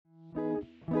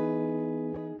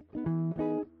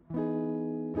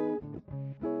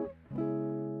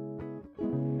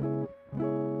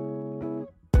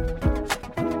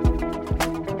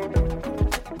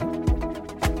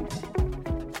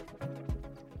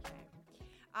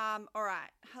All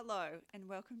right. Hello, and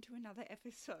welcome to another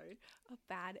episode of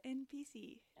Bad and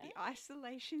Busy, the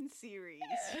isolation series.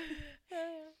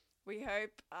 We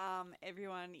hope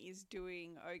everyone is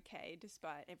doing okay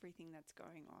despite everything that's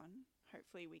going on.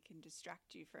 Hopefully, we can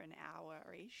distract you for an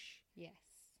hour-ish. Yes.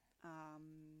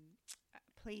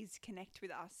 Please connect with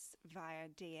us via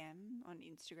DM on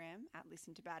Instagram at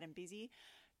Listen to Bad and Busy.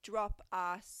 Drop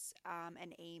us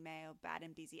an email,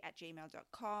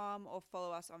 badandbusy@gmail.com, or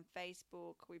follow us on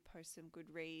Facebook. We post some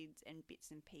good reads and bits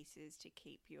and pieces to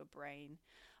keep your brain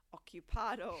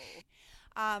occupado.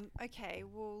 Okay,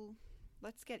 well,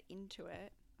 let's get into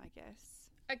it, I guess.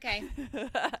 Okay.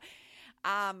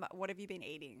 What have you been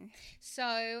eating?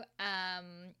 So,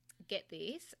 get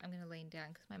this. I'm going to lean down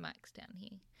because my mic's down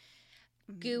here.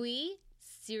 Gooey,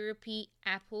 syrupy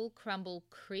apple crumble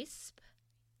crisp.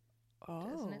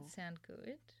 Oh. Doesn't it sound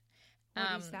good?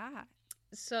 What is that?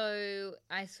 So,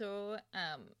 I saw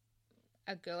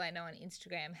a girl I know on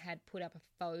Instagram had put up a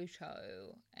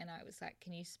photo, and I was like,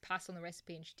 can you pass on the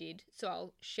recipe? And she did. So,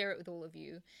 I'll share it with all of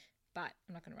you, but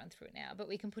I'm not going to run through it now. But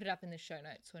we can put it up in the show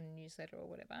notes or newsletter or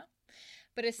whatever.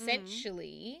 But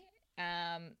essentially,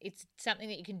 it's something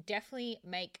that you can definitely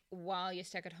make while you're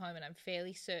stuck at home, and I'm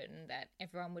fairly certain that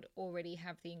everyone would already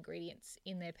have the ingredients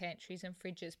in their pantries and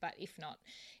fridges, but if not,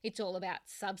 it's all about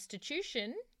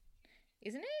substitution,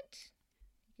 isn't it?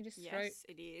 You just Yes,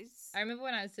 it is. I remember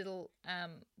when I was little,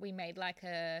 we made like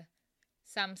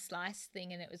some slice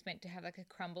thing, and it was meant to have like a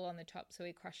crumble on the top, so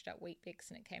we crushed up Wheat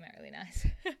Bix and it came out really nice.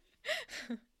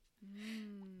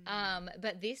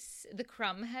 But the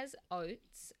crumb has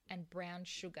oats and brown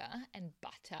sugar and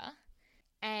butter.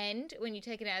 And when you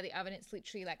take it out of the oven, it's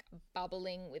literally like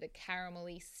bubbling with a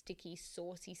caramelly, sticky,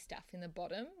 saucy stuff in the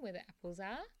bottom where the apples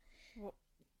are.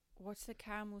 What's the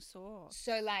caramel sauce?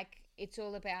 So like it's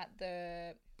all about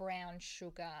the brown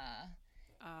sugar.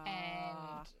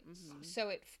 So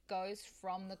it goes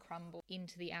from the crumble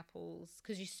into the apples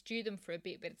because you stew them for a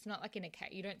bit, but it's not like in a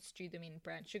cat. You don't stew them in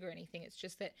brown sugar or anything. It's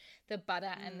just that the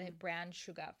butter and the brown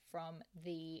sugar from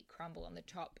the crumble on the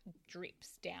top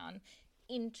drips down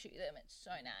into them. It's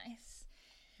so nice.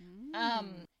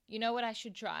 You know what I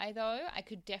should try though? I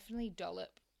could definitely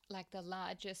dollop like the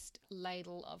largest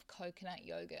ladle of coconut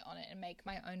yogurt on it and make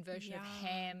my own version of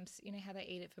hams. You know how they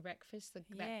eat it for breakfast, that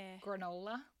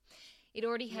granola. It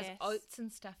already has oats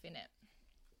and stuff in it.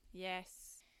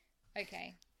 Yes.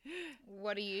 Okay.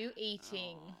 What are you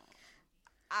eating?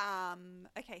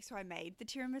 Okay, so I made the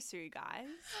tiramisu, guys.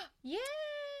 Yeah.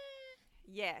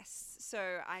 Yes.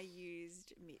 So I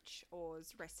used Mitch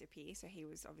Orr's recipe. So he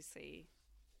was obviously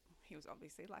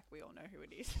like we all know who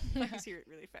it is. Like, is he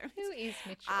really famous? Who is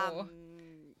Mitch Orr?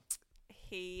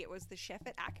 He was the chef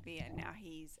at Acme, and now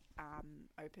he's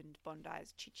opened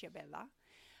Bondi's Cicciabella.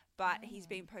 But he's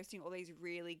been posting all these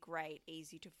really great,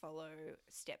 easy to follow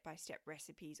step-by-step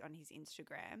recipes on his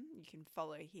Instagram. You can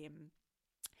follow him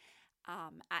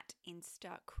at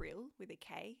InstaKrill with a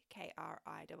K,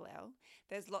 Krill.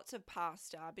 There's lots of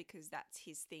pasta because that's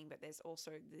his thing, but there's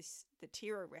also the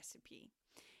tiro recipe.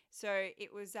 So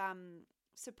it was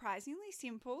surprisingly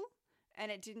simple,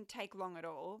 and it didn't take long at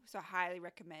all. So I highly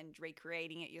recommend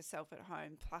recreating it yourself at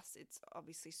home. Plus, it's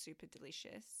obviously super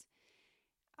delicious.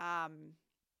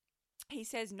 He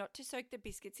says not to soak the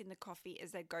biscuits in the coffee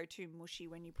as they go too mushy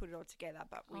when you put it all together,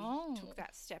 but we took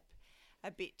that step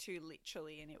a bit too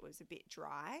literally and it was a bit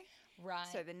dry. Right.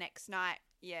 So the next night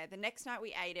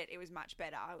we ate it, it was much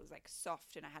better. It was like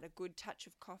soft and I had a good touch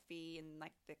of coffee and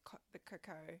like the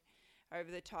cocoa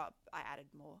over the top. I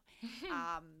added more,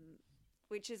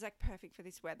 which is like perfect for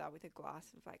this weather with a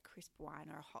glass of like crisp wine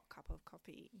or a hot cup of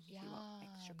coffee if you want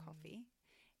extra coffee.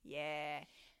 Yeah.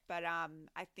 But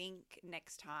I think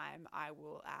next time I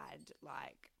will add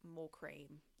like more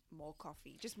cream, more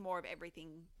coffee, just more of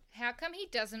everything. How come he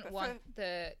doesn't want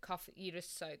the coffee you to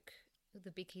soak the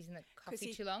bickies in the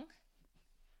coffee too long?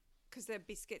 Because the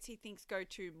biscuits he thinks go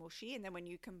too mushy, and then when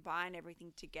you combine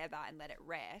everything together and let it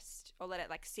rest or let it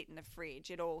like sit in the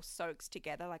fridge, it all soaks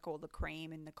together, like all the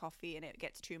cream and the coffee, and it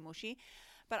gets too mushy.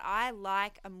 But I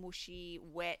like a mushy,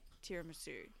 wet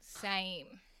tiramisu.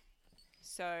 Same.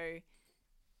 So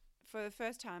for the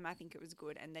first time, I think it was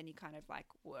good, and then you kind of like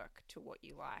work to what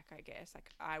you like, I guess. Like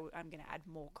I'm going to add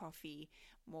more coffee,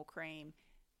 more cream,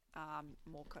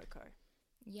 more cocoa.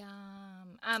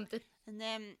 Yum. And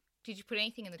then did you put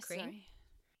anything in the cream? Sorry.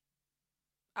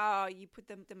 Oh, you put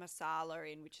the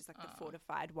masala in, which is like the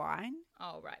fortified wine.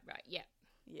 Oh, right, yeah.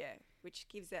 Yeah, which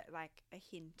gives it like a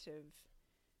hint of,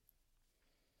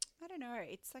 I don't know,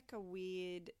 it's like a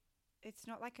weird, it's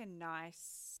not like a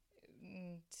nice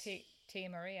Tia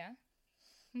Maria.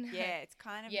 Yeah, it's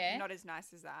kind of not as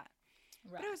nice as that.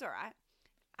 Right. But it was all right.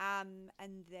 And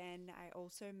then I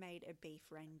also made a beef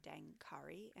rendang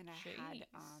curry, and I had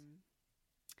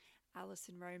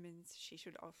Alison Romans. She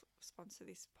should sponsor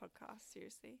this podcast,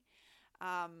 seriously.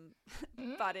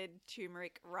 Buttered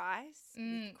turmeric rice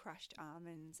with crushed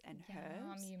almonds and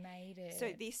herbs. You made it.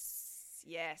 So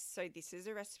this is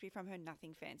a recipe from her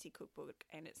Nothing Fancy cookbook,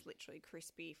 and it's literally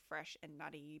crispy, fresh, and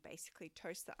nutty. You basically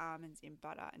toast the almonds in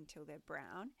butter until they're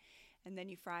brown, and then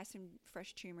you fry some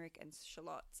fresh turmeric and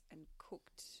shallots and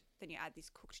then you add this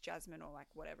cooked jasmine or like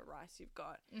whatever rice you've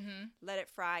got. Mm-hmm. Let it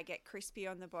fry, get crispy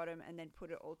on the bottom, and then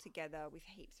put it all together with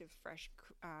heaps of fresh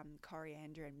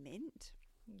coriander and mint.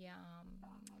 Yum.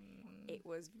 It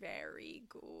was very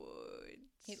good.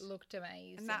 It looked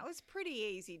amazing. And that was pretty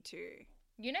easy too.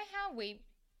 You know how we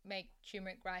make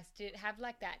turmeric rice? Did it have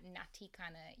like that nutty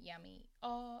kind of yummy?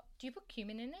 Oh, do you put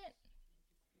cumin in it?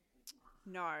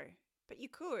 No, but you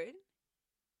could.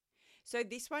 So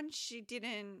this one she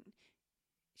didn't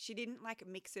like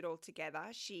mix it all together.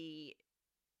 She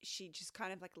just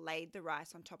kind of like laid the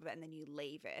rice on top of it, and then you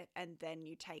leave it, and then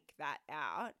you take that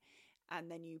out,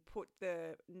 and then you put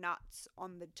the nuts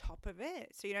on the top of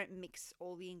it, so you don't mix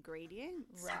all the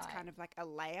ingredients. Right. It's kind of like a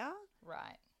layer.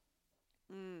 Right.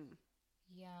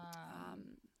 Yeah.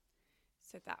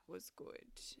 So that was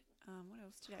good. What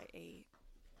else did I eat?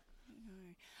 I don't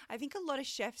know. I think a lot of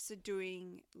chefs are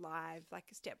doing live, like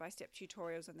step-by-step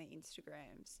tutorials on their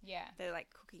Instagrams. Yeah. They're like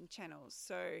cooking channels.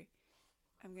 So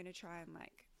I'm going to try and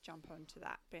like jump onto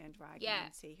that bandwagon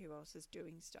and see who else is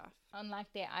doing stuff. On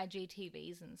like their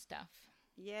IGTVs and stuff.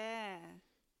 Yeah.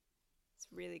 It's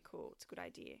really cool. It's a good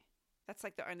idea. That's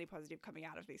like the only positive coming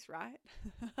out of this, right?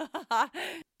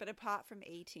 But apart from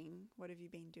eating, what have you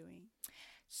been doing?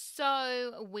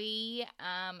 So we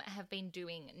have been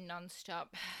doing nonstop.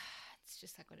 It's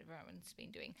just like what everyone's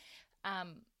been doing.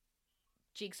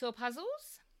 Jigsaw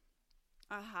puzzles.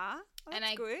 Uh-huh. Oh, and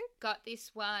that's good. Got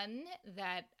this one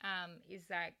that is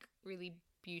like really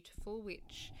beautiful,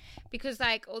 because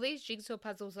like all these jigsaw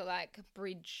puzzles are like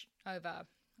bridge over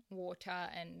water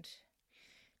and,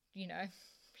 you know,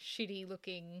 shitty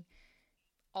looking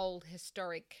old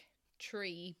historic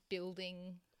tree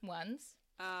building ones.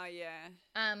 Oh, yeah.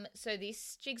 So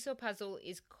this jigsaw puzzle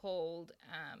is called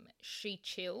She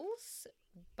Chills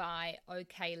by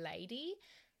OK Lady.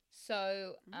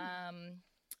 So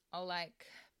I'll like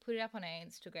put it up on our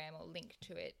Instagram or link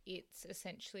to it. It's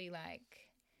essentially like,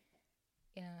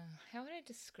 how would I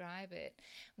describe it?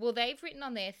 Well, they've written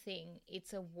on their thing,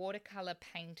 it's a watercolor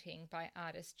painting by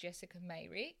artist Jessica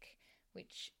Mayrick,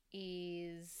 which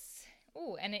is...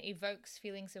 Oh, and it evokes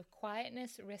feelings of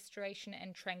quietness, restoration,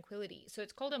 and tranquility. So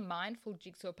it's called a mindful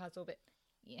jigsaw puzzle, but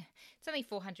yeah, it's only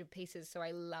 400 pieces, so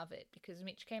I love it because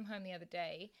Mitch came home the other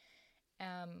day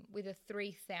with a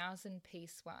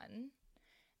 3,000-piece one,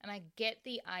 and I get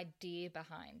the idea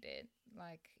behind it.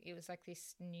 Like, it was like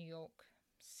this New York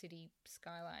City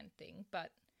skyline thing,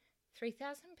 but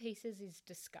 3,000 pieces is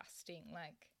disgusting.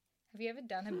 Like, have you ever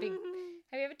done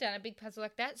a big puzzle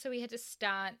like that? So we had to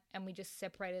start, and we just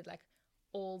separated like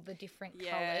all the different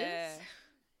colours.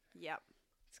 Yep.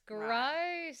 It's gross.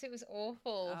 Right. It was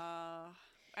awful.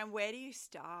 And where do you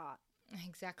start?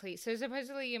 Exactly. So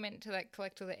supposedly you're meant to like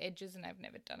collect all the edges, and I've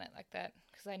never done it like that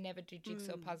because I never do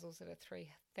jigsaw puzzles that are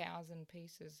 3,000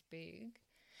 pieces big.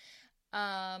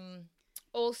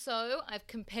 Also, I've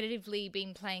competitively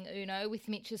been playing Uno with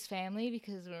Mitch's family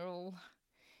because we're all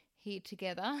here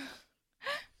together.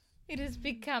 It has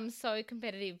become so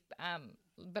competitive.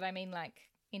 But I mean, like,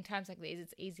 in times like these,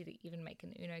 it's easy to even make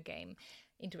an Uno game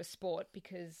into a sport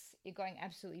because you're going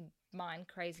absolutely mind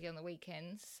crazy on the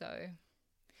weekends. So,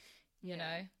 you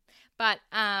know. But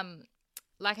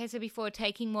like I said before,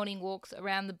 taking morning walks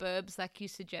around the burbs like you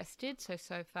suggested. So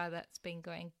far that's been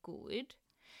going good.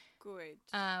 Good.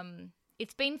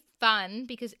 It's been fun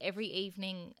because every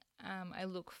evening I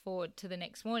look forward to the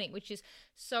next morning, which is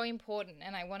so important.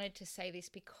 And I wanted to say this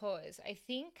because I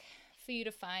think for you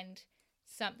to find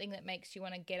something that makes you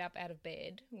want to get up out of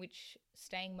bed, which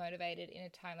staying motivated in a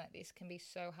time like this can be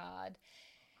so hard.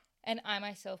 And I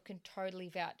myself can totally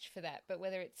vouch for that. But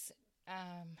whether it's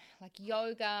like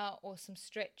yoga or some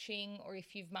stretching, or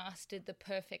if you've mastered the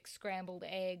perfect scrambled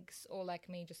eggs, or like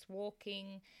me, just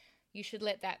walking, you should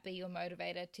let that be your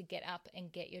motivator to get up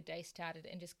and get your day started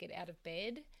and just get out of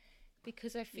bed.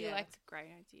 Because I feel like that's a great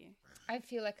idea. I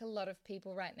feel like a lot of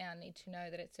people right now need to know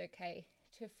that it's okay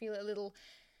to feel a little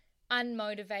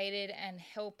unmotivated and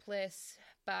helpless,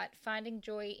 but finding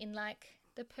joy in like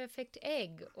the perfect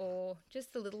egg or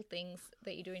just the little things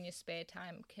that you do in your spare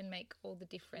time can make all the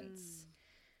difference.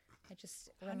 I just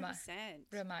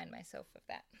remind myself of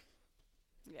that.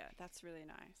 Yeah, that's really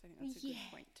nice. I think that's a good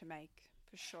point to make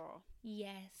for sure.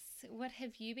 Yes. What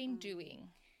have you been doing?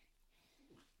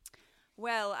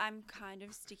 Well, I'm kind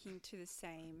of sticking to the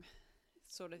same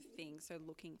sort of thing. So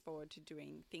looking forward to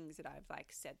doing things that I've like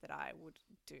said that I would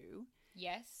do.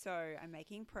 Yes. So I'm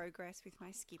making progress with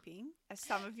my skipping, as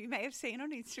some of you may have seen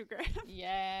on Instagram.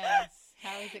 Yes.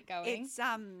 How is it going?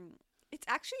 It's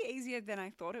actually easier than I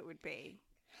thought it would be,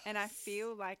 and I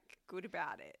feel like good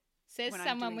about it. Says when I'm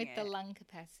someone doing with the it. lung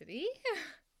capacity.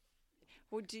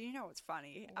 Well, do you know what's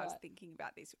funny? I was What? thinking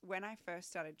about this. When I first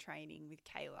started training with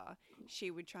Kayla, she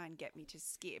would try and get me to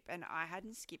skip, and I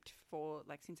hadn't skipped for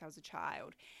like since I was a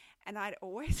child, and I'd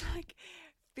always like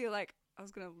feel like I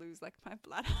was gonna lose like my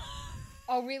bladder.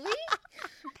 Oh, really?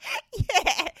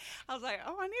 Yeah, I was like,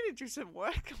 oh, I need to do some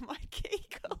work on my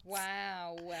Kegels.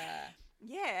 Wow.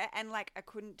 Yeah, and like I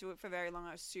couldn't do it for very long.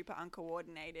 I was super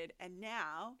uncoordinated, and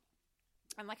now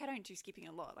I'm like I don't do skipping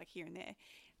a lot, like here and there.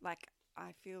 Like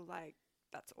I feel like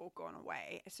that's all gone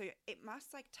away. So it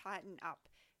must like tighten up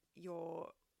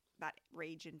that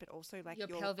region, but also like Your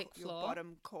pelvic floor?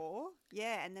 bottom core.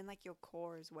 Yeah, and then like your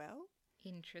core as well.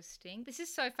 Interesting. This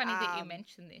is so funny that you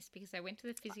mentioned this because I went to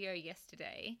the physio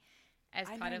yesterday as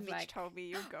I part know of Mitch like told me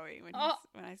you're going when Oh.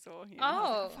 when I saw him. I was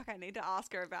Oh. like, fuck, I need to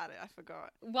ask her about it. I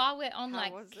forgot. while we're on How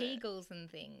like was it? Kegels and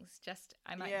things, just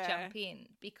I might Yeah. jump in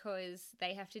because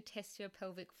they have to test your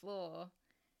pelvic floor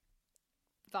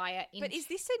via. But is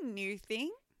this a new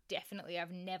thing? Definitely,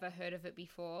 I've never heard of it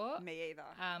before. Me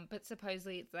either. But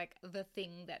supposedly it's like the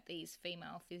thing that these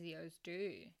female physios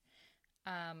do.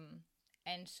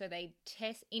 And so they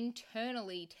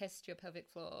internally test your pelvic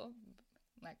floor,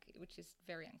 like, which is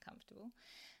very uncomfortable.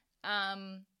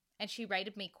 And she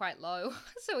rated me quite low,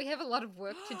 so we have a lot of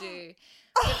work to do.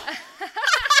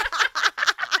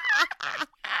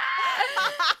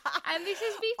 And this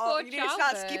is before You need to start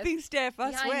childbirth. skipping, Steph, I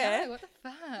Yeah, swear. I know. What the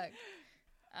fuck?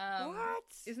 What?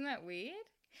 Isn't that weird?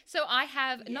 So I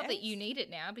have, not that you Yes. need it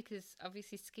now because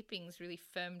obviously skipping's really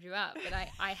firmed you up, but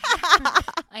I have,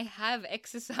 I have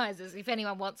exercises. If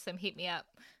anyone wants them, hit me up.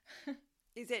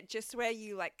 Is it just where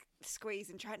you like squeeze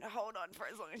and try to hold on for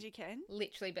as long as you can?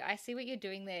 Literally, but I see what you're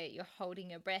doing there. You're holding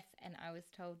your breath, and I was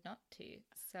told not to.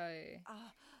 So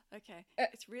Oh, okay.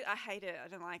 It's real. I hate it. I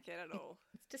don't like it at all.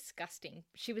 it's disgusting.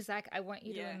 She was like, I want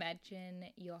you to Yeah. imagine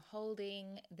you're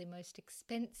holding the most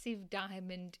expensive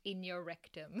diamond in your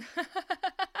rectum.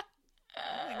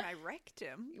 In my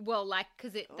rectum. Well, like,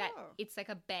 because Oh. it's like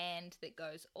a band that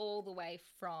goes all the way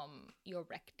from your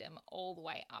rectum all the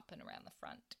way up and around the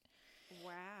front.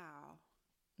 Wow.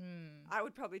 Mm. I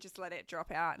would probably just let it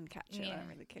drop out and catch it. I Yeah. don't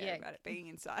really care Yeah. about it being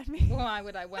inside me. Why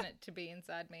would I want it to be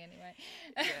inside me anyway?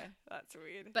 Yeah, that's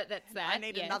weird. But that's that. I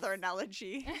need yes. another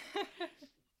analogy.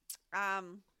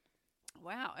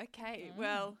 Wow. Okay. Mm.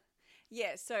 Well,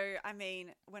 yeah. So I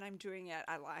mean, when I'm doing it,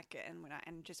 I like it, and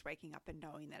and just waking up and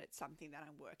knowing that it's something that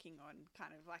I'm working on,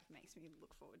 kind of like makes me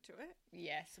look forward to it.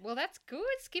 Yes. Well, that's good.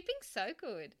 Skipping's so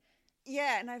good.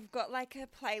 Yeah, and I've got like a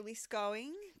playlist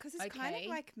going because it's kind of Okay.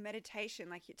 like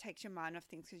meditation. Like it takes your mind off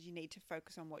things because you need to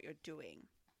focus on what you're doing.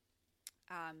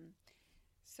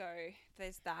 So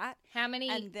there's that, How many,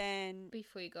 and then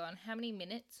before you go on, how many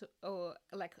minutes or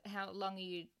like how long are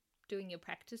you doing your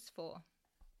practice for?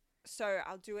 so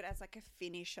I'll do it as like a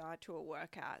finisher to a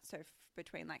workout. So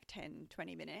between like 10,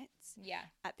 20 minutes Yeah.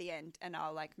 at the end, and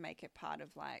I'll like make it part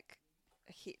of like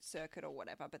a hit circuit or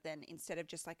whatever. But then instead of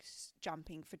just like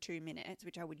jumping for 2 minutes,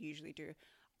 which I would usually do,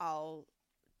 I'll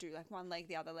do like one leg,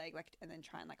 the other leg, like, and then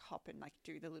try and like hop and like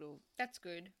do the little, That's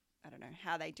good. I don't know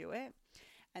how they do it.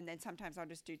 And then sometimes I'll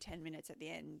just do 10 minutes at the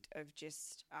end of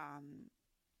just,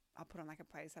 I'll put on like a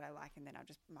playlist that I like, and then I'll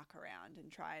just muck around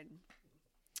and try and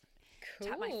Cool.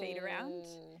 tap my feet around.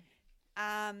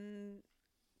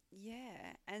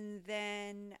 Yeah. And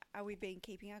then we've been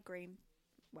keeping our green,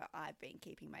 well, I've been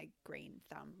keeping my green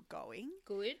thumb going.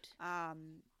 Good.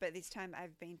 But this time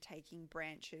I've been taking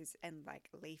branches and like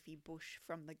leafy bush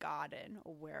from the garden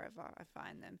or wherever I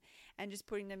find them, and just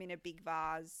putting them in a big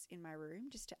vase in my room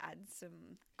just to add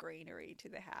some greenery to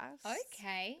the house.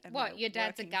 Okay. And What, we're your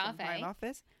dad's a working from garve? home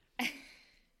office.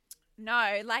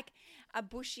 No, like a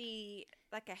bushy,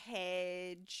 like a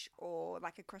hedge or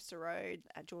like across the road.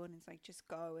 Jordan's like, just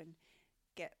go and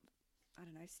get, I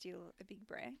don't know, steal a big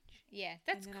branch. Yeah,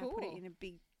 that's and then cool. I put it in a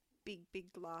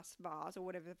big glass vase or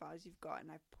whatever vase you've got,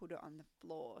 and I put it on the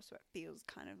floor so it feels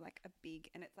kind of like a big,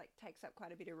 and it like takes up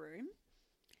quite a bit of room.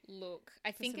 Look,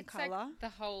 I think some it's colour. like the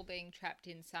whole being trapped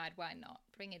inside. Why not?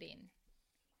 Bring it in.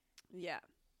 Yeah.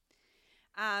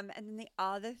 And then the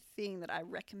other thing that I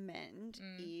recommend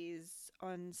is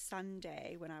on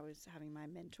Sunday when I was having my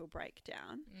mental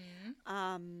breakdown,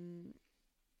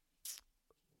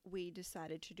 we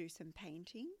decided to do some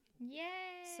painting Yay.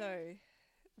 So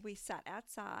we sat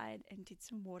outside and did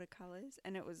some watercolors,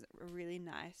 and it was a really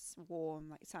nice, warm,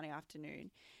 like sunny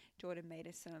afternoon. Jordan made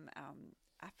us some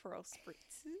Aperol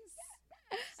spritzes.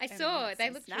 I and saw we had they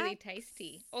some looked really snacks.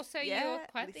 tasty. Also, Yeah, you're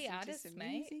quite the listened to artist, some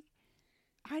mate. music.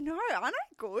 I know, aren't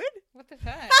I good? What the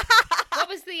fuck? What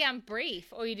was the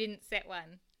brief? Or you didn't set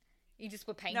one? You just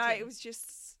were painting? No, it was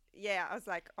just, yeah, I was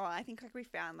like, oh, I think like we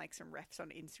found like some refs on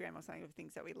Instagram or something of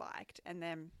things that we liked. And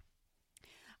then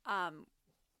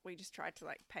we just tried to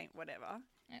like paint whatever.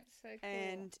 That's so cool.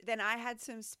 And then I had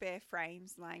some spare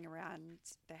frames lying around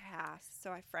the house.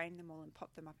 So I framed them all and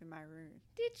popped them up in my room.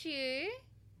 Did you?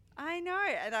 I know.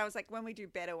 And I was like, when we do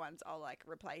better ones, I'll like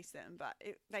replace them. But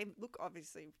they look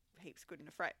obviously heaps good in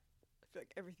a frame. I feel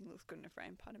like everything looks good in a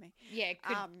frame, pardon me. Yeah, it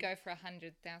could go for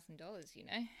 $100,000, you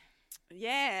know?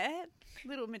 Yeah,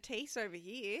 little Matisse over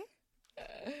here.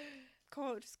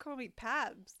 Just call me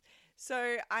Pabs.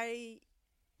 So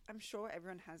I'm sure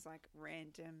everyone has like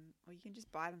random, or you can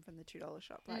just buy them from the $2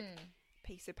 shop, like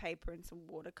piece of paper and some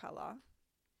watercolor.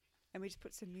 And we just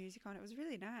put some music on. It was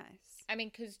really nice. I mean,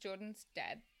 because Jordan's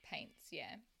dad paints,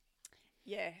 yeah.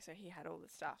 Yeah, so he had all the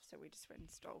stuff. So we just went and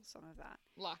stole some of that.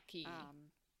 Lucky.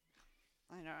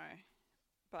 I know,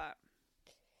 but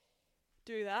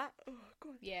do that. Oh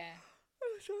God. Yeah.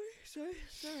 Oh,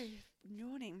 sorry. I'm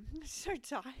yawning. I'm so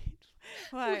tired.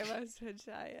 Why am I so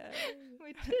tired?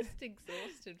 We're just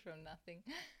exhausted from nothing.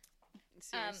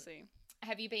 Seriously.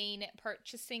 Have you been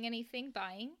purchasing anything,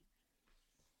 buying?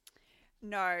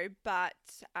 No, but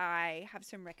I have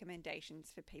some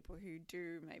recommendations for people who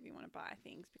do maybe want to buy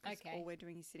things because all we're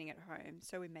doing is sitting at home.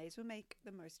 So we may as well make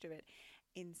the most of it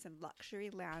in some luxury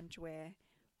loungewear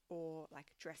or like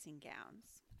dressing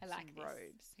gowns. I like some this.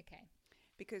 robes. Okay.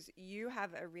 Because you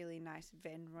have a really nice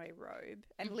Venroy robe.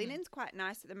 And linen's quite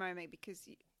nice at the moment because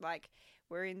like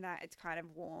we're in that, it's kind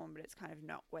of warm, but it's kind of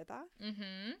not weather.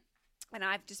 Mm-hmm. And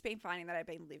I've just been finding that I've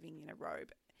been living in a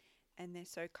robe and they're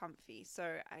so comfy.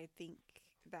 So I think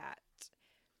that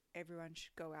everyone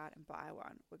should go out and buy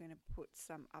one. We're going to put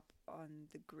some up on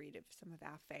the grid of some of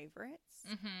our favorites.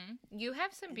 Mm-hmm. You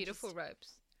have some beautiful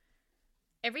robes.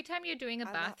 Every time you're doing a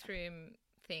bathroom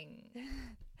thing,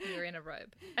 you're in a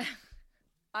robe.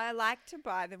 I like to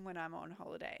buy them when I'm on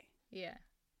holiday. Yeah.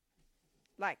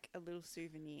 Like a little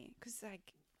souvenir. Because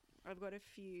like I've got a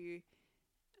few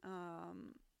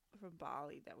from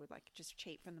Bali that were like just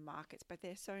cheap from the markets, but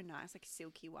they're so nice, like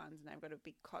silky ones. And I've got a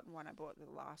big cotton one I bought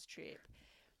the last trip.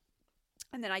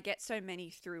 And then I get so many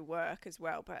through work as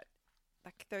well, but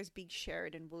like those big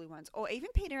Sheridan woolly ones, or even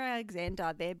Peter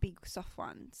Alexander, they're big soft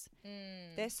ones.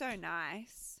 They're so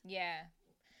nice. Yeah.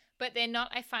 But they're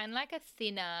not, I find like a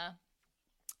thinner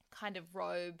kind of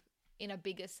robe in a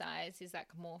bigger size is like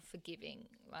more forgiving.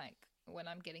 Like when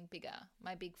I'm getting bigger,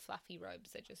 my big fluffy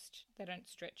robes are just, they don't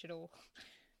stretch at all.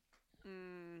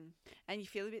 And you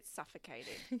feel a bit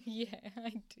suffocated. Yeah,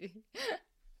 I do.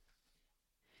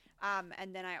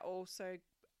 And then I also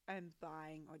am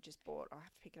buying, or just bought, I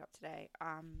have to pick it up today,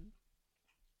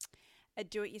 a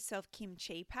do-it-yourself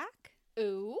kimchi pack.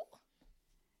 Ooh.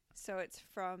 So it's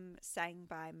from Sang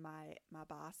by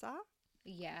Mabasa.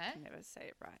 Yeah. I can never say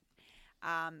it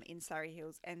right. In Surrey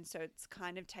Hills. And so it's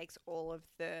kind of takes all of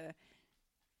the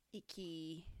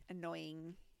icky,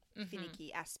 annoying,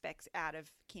 finicky aspects out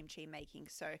of kimchi making.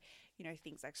 So, you know,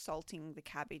 things like salting the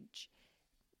cabbage,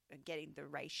 getting the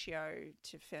ratio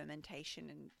to fermentation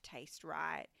and taste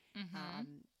right,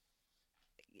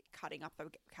 cutting up the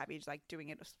cabbage, like doing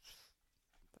it,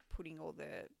 putting all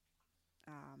the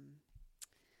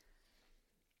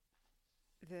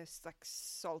like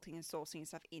salting and saucing and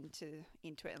stuff into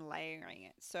it and layering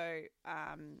it. So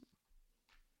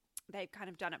they've kind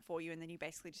of done it for you, and then you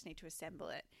basically just need to assemble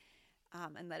it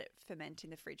and let it ferment in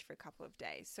the fridge for a couple of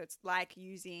days. So it's like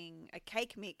using a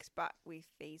cake mix, but with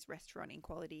these restaurant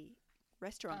quality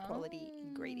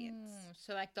ingredients.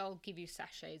 So like they'll give you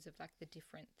sachets of like the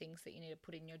different things that you need to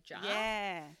put in your jar.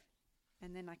 Yeah.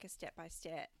 And then like a step by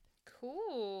step.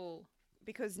 Cool.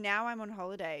 Because now I'm on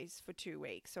holidays for 2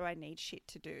 weeks, so I need shit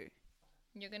to do.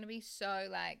 You're going to be so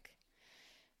like,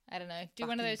 I don't know, do Fucking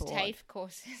one of those bored. TAFE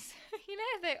courses. You know,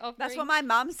 they're offering. That's what my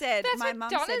mum said. That's my what mum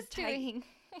Donna's said, doing.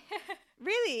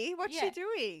 Really? What's she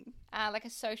doing? Like a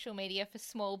social media for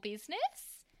small business.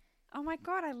 Oh my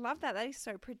God, I love that. That is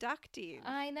so productive.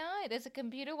 I know. There's a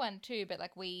computer one too, but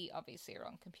like we obviously are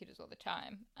on computers all the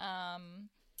time.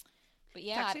 But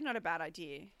yeah. It's actually not a bad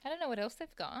idea. I don't know what else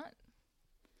they've got.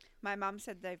 My mum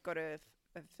said they've got a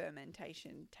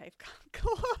fermentation TAFE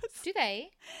course. Do they?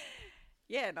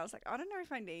 Yeah, and I was like, I don't know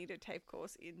if I need a TAFE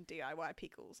course in DIY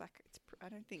pickles. Like, I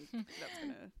don't think that's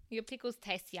gonna. Your pickles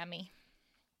taste yummy.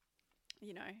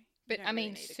 You know, But don't I really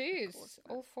mean, need a Sue's course for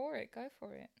that. all for it. Go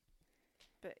for it.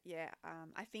 But yeah,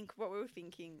 I think what we were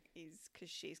thinking is because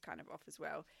she's kind of off as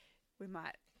well, we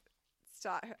might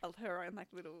start her own like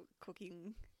little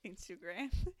cooking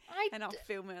Instagram, and I'll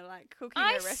film her like cooking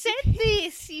I her said recipe.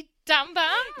 this, you dumb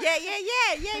bum.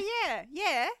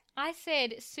 Yeah. I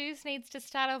said Suze needs to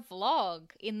start a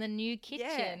vlog in the new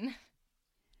kitchen.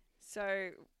 So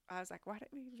I was like, why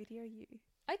don't we video you?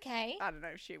 Okay. I don't know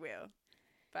if she will,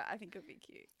 but I think it'll be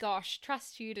cute. Gosh,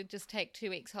 trust you to just take 2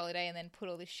 weeks holiday and then put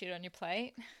all this shit on your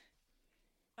plate.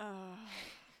 Oh,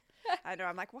 I know.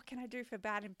 I'm like, what can I do for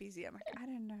bad and busy? I'm like, I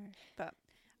don't know, but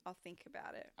I'll think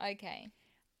about it. Okay.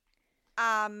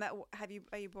 Are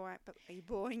you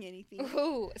boring anything?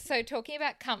 Ooh, so talking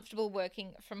about comfortable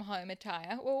working from home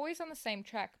attire, we're always on the same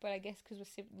track, but I guess because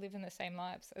we live in the same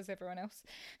lives as everyone else.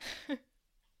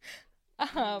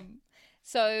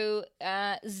 So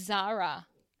Zara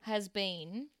has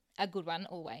been a good one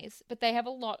always, but they have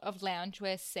a lot of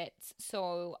loungewear sets.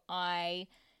 So I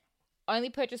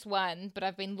only purchased one, but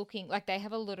I've been looking, like they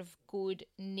have a lot of good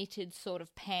knitted sort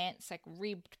of pants, like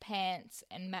ribbed pants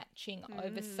and matching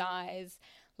oversized,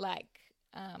 like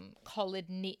collared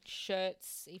knit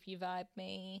shirts, if you vibe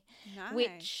me, Nice.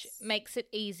 which makes it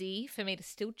easy for me to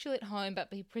still chill at home but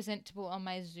be presentable on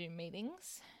my Zoom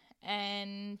meetings.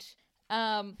 And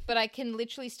but I can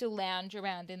literally still lounge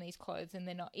around in these clothes and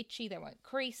they're not itchy, they won't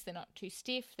crease, they're not too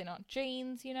stiff, they're not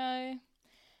jeans, you know.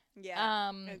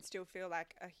 Yeah, and still feel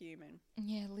like a human.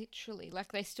 Yeah, literally.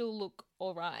 Like they still look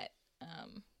all right.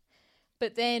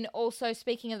 But then also,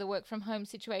 speaking of the work from home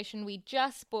situation, we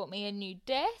just bought me a new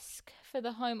desk for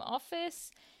the home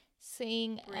office,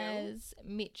 seeing as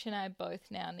Mitch and I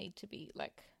both now need to be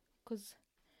like, because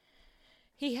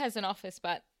he has an office,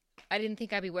 but I didn't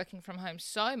think I'd be working from home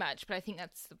so much, but I think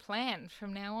that's the plan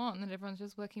from now on, that everyone's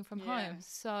just working from home.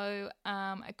 So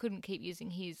I couldn't keep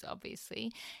using his,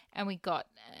 obviously, and we got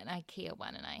an IKEA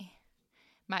one, and I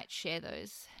might share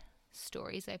those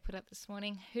stories I put up this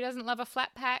morning. Who doesn't love a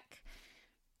flat pack?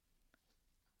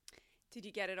 Did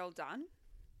you get it all done?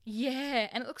 Yeah,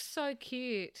 and it looks so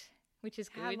cute, which is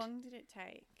good. How long did it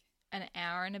take? An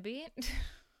hour and a bit.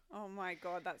 Oh my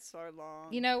God, that's so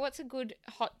long. You know what's a good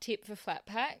hot tip for flat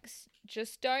packs?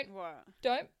 Just don't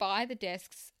buy the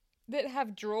desks that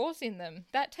have drawers in them.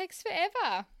 That takes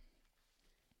forever.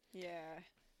 Yeah.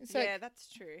 So yeah, that's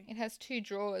true. It has 2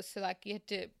 drawers, so like you had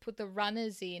to put the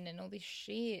runners in and all this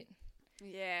shit.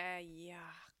 Yeah, yuck.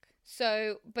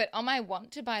 So, but on my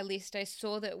want to buy list, I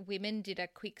saw that Women did a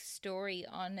quick story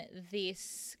on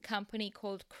this company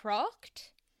called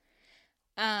Crocked.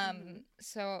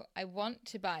 So I want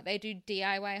to buy, they do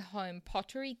DIY home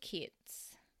pottery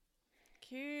kits.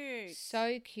 Cute.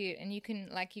 So cute. And you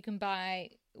can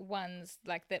buy ones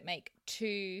like that make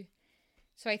 2.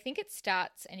 So I think it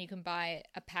starts and you can buy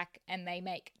a pack and they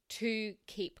make 2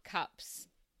 keep cups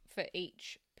for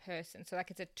each person. So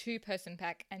like it's a 2-person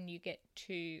pack and you get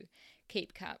 2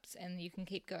 keep cups and you can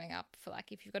keep going up for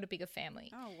like if you've got a bigger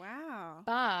family. Oh, wow.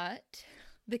 But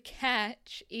the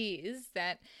catch is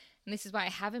that, and this is why I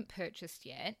haven't purchased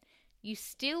yet, you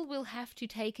still will have to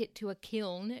take it to a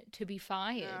kiln to be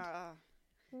fired.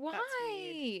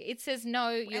 Why? It says no.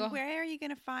 And where are you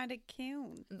going to find a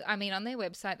kiln? I mean, on their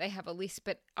website they have a list,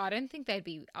 but I don't think they'd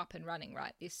be up and running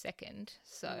right this second.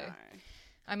 So, no.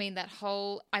 I mean,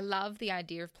 I love the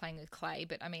idea of playing with clay,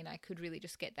 but I mean, I could really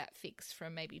just get that fix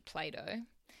from maybe Play-Doh.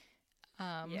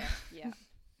 Yeah.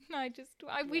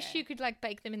 I wish you could like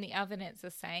bake them in the oven. It's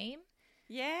the same.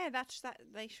 Yeah, that's that.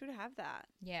 They should have that.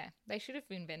 Yeah, they should have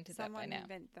invented that by now. Someone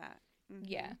invent that. Mm-hmm.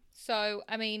 Yeah. So,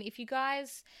 I mean, if you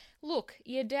guys look,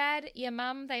 your dad, your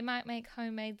mum, they might make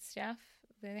homemade stuff.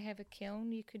 They have a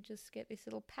kiln. You could just get this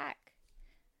little pack.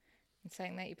 I'm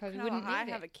saying that you probably wouldn't need I it.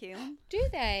 have a kiln. Do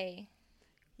they?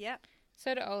 Yep.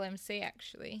 So do OMC,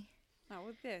 actually. Oh,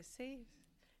 well, there. See,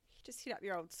 you just hit up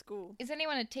your old school. Is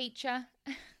anyone a teacher?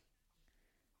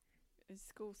 Is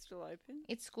school still open?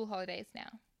 It's school holidays now.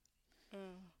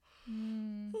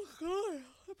 Oh God!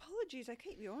 Apologies, I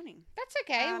keep yawning. That's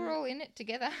okay. We're all in it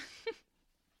together.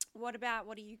 What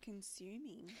are you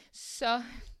consuming? So,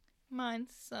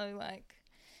 mine's so like,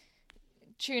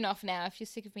 tune off now if you're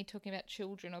sick of me talking about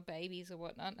children or babies or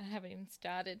whatnot. I haven't even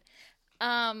started.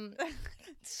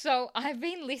 So I've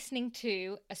been listening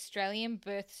to Australian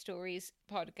Birth Stories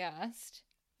podcast,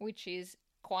 which is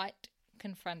quite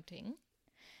confronting.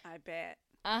 I bet.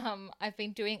 I've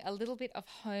been doing a little bit of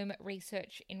home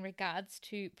research in regards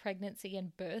to pregnancy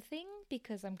and birthing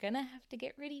because I'm going to have to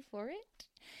get ready for it.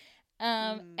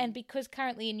 And because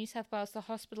currently in New South Wales, the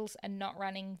hospitals are not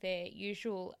running their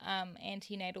usual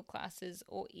antenatal classes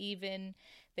or even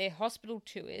their hospital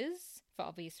tours for for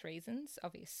obvious reasons,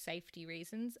 obvious safety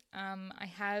reasons. I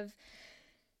have.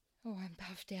 Oh, I'm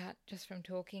puffed out just from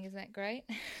talking. Isn't that great?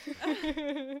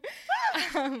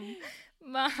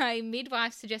 My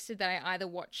midwife suggested that I either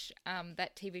watch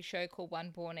that TV show called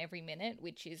One Born Every Minute,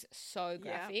 which is so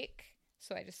graphic.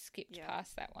 So I just skipped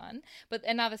past that one. But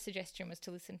another suggestion was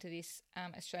to listen to this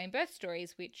Australian Birth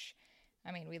Stories, which,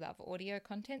 I mean, we love audio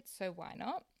content, so why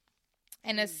not?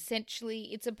 And essentially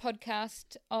it's a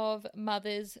podcast of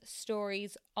mothers'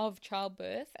 stories of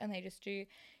childbirth, and they just do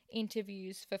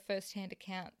interviews for first-hand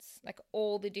accounts, like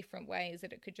all the different ways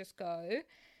that it could just go.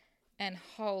 And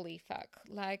holy fuck,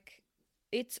 like,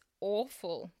 it's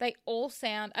awful. They all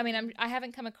sound, I mean, I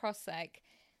haven't come across like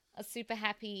a super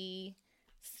happy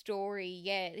story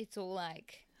yet. It's all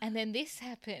like, and then this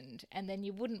happened, and then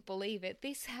you wouldn't believe it,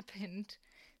 this happened.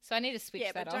 So I need to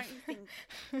switch that off. Don't you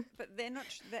think, but they're not,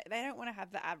 they don't want to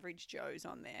have the average Joes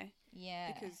on there.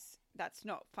 Yeah. Because that's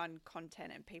not fun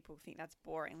content and people think that's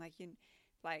boring. Like,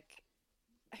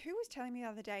 who was telling me the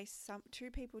other day,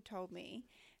 two people told me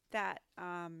that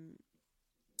a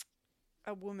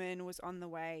woman was on the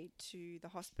way to the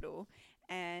hospital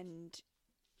and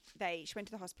she went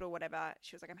to the hospital, whatever.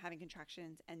 She was like, I'm having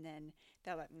contractions. And then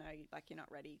they're like, no, like, you're not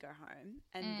ready, go home.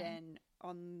 And then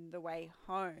on the way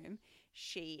home,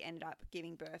 she ended up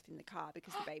giving birth in the car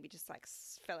because the baby just like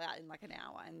fell out in like an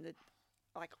hour, and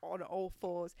like on all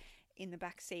fours in the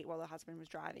back seat while the husband was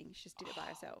driving. She just did it by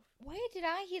herself. Where did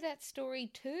I hear that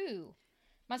story too?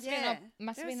 Must have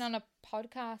been on a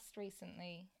podcast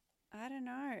recently. I don't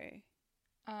know.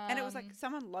 And it was like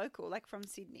someone local, like from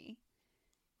Sydney.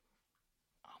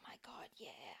 Oh my God, yeah.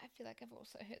 I feel like I've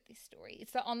also heard this story.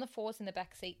 It's the on the fours in the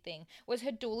back seat thing. Was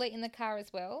her doula in the car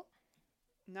as well?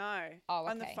 No. Oh, okay.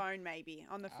 On the phone maybe.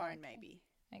 Maybe.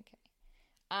 Okay.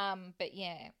 But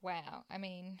yeah, wow. I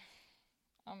mean,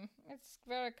 it's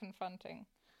very confronting.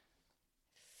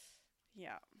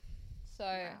 Yeah. So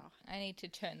I need to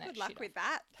turn that. Good luck with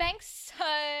that. Thanks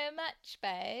so much,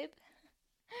 babe.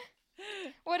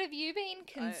 What have you been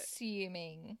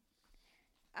consuming?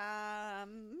 What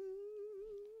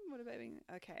have I been?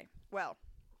 Okay. Well,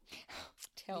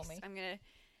 tell me.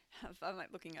 I'm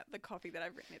like looking at the copy that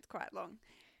I've written. It's quite long.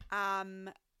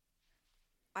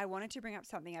 I wanted to bring up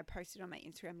something I posted on my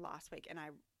Instagram last week, and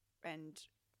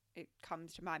it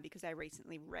comes to mind because I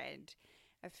recently read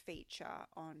a feature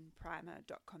on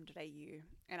primer.com.au,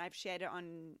 and I've shared it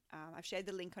on. I've shared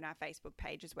the link on our Facebook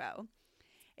page as well.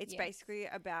 It's basically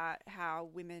about how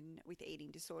women with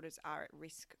eating disorders are at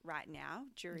risk right now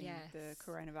during the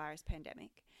coronavirus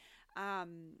pandemic.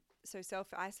 So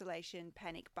self-isolation,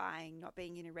 panic buying, not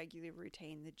being in a regular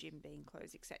routine, the gym being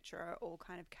closed, etc., are all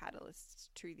kind of catalysts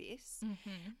to this.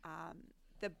 Mm-hmm.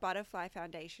 The Butterfly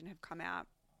Foundation have come out.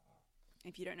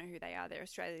 If you don't know who they are, they're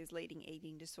Australia's leading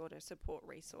eating disorder support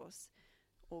resource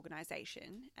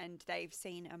organisation, and they've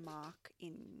seen a mark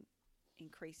in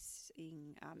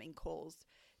increasing in calls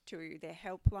to their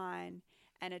helpline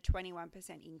and a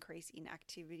 21% increase in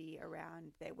activity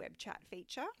around their web chat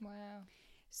feature. Wow.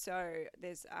 So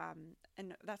there's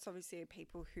and that's obviously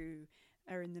people who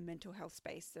are in the mental health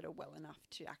space that are well enough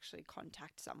to actually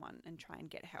contact someone and try and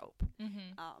get help.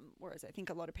 Mm-hmm. Whereas I think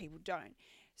a lot of people don't.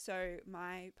 So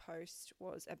my post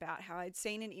was about how I'd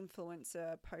seen an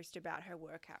influencer post about her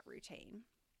workout routine.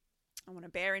 I want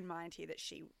to bear in mind here that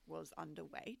she was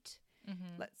underweight.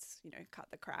 Mm-hmm. Let's, cut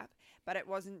the crap. But it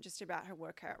wasn't just about her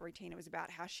workout routine. It was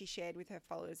about how she shared with her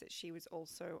followers that she was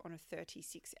also on a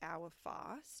 36-hour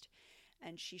fast.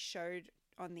 And she showed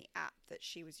on the app that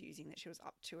she was using that she was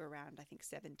up to around, I think,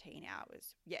 17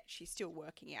 hours. Yet she's still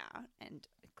working out and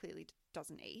clearly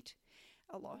doesn't eat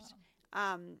a lot.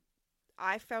 Wow.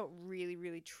 I felt really,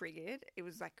 really triggered. It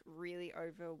was like really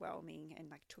overwhelming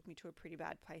and like took me to a pretty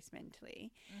bad place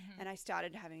mentally. Mm-hmm. And I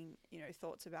started having,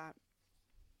 thoughts about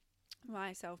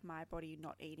myself, my body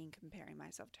not eating, comparing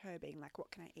myself to her, being like, what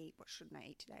can I eat? What shouldn't I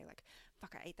eat today? Like,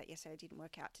 fuck, I ate that yesterday. I didn't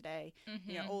work out today.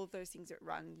 Mm-hmm. All of those things that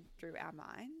run through our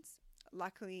minds.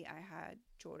 Luckily, I had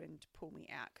Jordan to pull me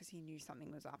out because he knew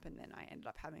something was up, and then I ended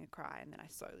up having a cry, and then I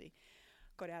slowly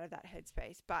got out of that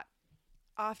headspace. But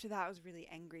after that, I was really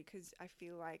angry because I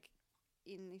feel like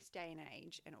in this day and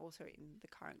age, and also in the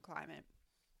current climate,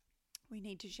 we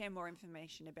need to share more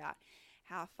information about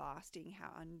how fasting,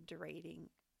 how under eating,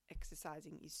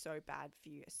 exercising is so bad for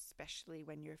you, especially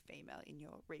when you're a female in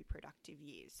your reproductive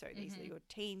years. So these are your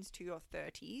teens to your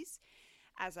 30s,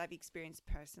 as I've experienced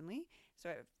personally. So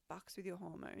it fucks with your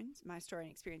hormones. My story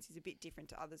and experience is a bit different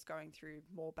to others going through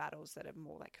more battles that are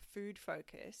more like food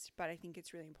focused. But I think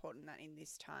it's really important that in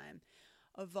this time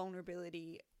of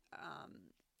vulnerability,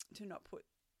 to not put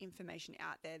information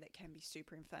out there that can be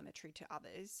super inflammatory to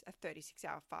others. A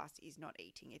 36-hour fast is not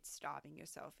eating. It's starving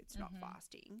yourself. It's not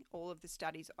fasting. All of the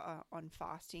studies on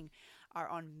fasting are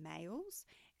on males.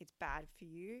 It's bad for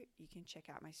you. You can check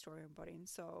out my story on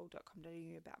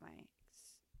bodyandsoul.com.au about my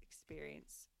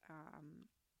experience.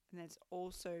 And then it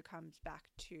also comes back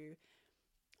to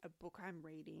a book I'm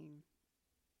reading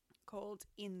called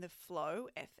In the Flow,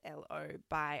 FLO,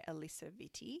 by Alyssa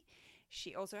Vitti.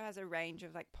 She also has a range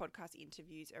of like podcast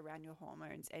interviews around your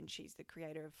hormones, and she's the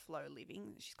creator of Flow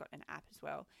Living. She's got an app as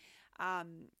well.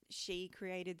 She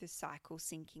created the cycle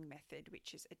syncing method,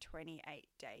 which is a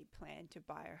 28-day plan to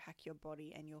biohack your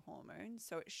body and your hormones.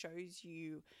 So it shows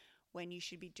you when you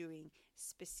should be doing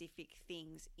specific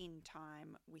things in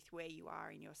time with where you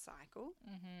are in your cycle.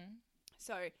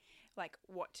 So like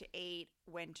what to eat,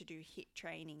 when to do HIIT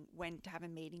training, when to have a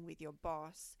meeting with your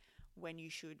boss, when you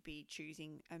should be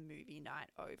choosing a movie night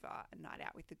over a night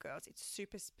out with the girls. It's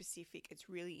super specific. It's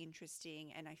really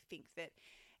interesting. And I think that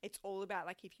it's all about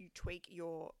like if you tweak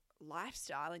your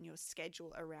lifestyle and your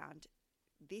schedule around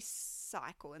this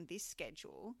cycle and this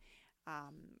schedule,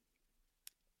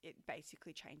 it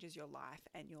basically changes your life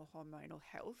and your hormonal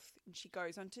health. And she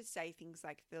goes on to say things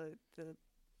like the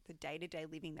day-to-day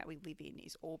living that we live in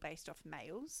is all based off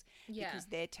males because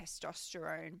their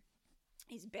testosterone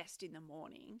is best in the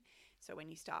morning. So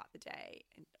when you start the day,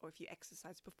 or if you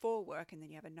exercise before work and then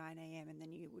you have a 9 a.m. and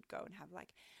then you would go and have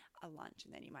like a lunch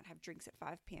and then you might have drinks at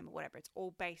 5 p.m. or whatever, it's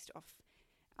all based off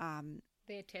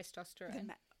their testosterone.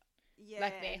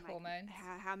 Like their hormones.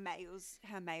 How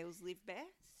males live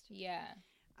best. Yeah.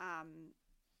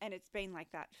 And it's been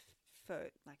like that for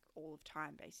like all of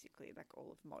time, basically, like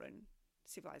all of modern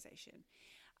civilization.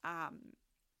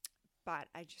 But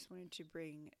I just wanted to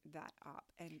bring that up.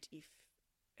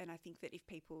 And I think that if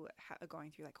people are going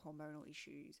through like hormonal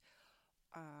issues,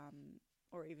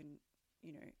 or even,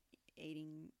 you know,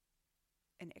 eating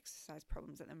and exercise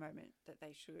problems at the moment, that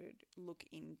they should look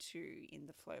into In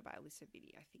the Flow by Alyssa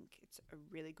Vitti. I think it's a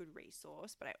really good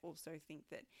resource, but I also think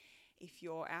that if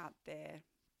you're out there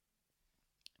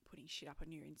putting shit up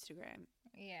on your Instagram,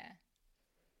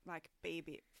 like be a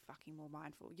bit fucking more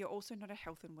mindful. You're also not a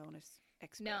health and wellness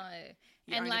expert. No.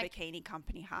 You and own like, a bikini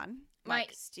company, hun.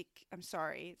 I'm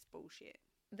sorry, it's bullshit.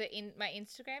 My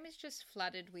Instagram is just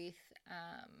flooded with,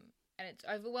 and it's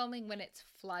overwhelming when it's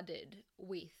flooded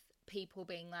with people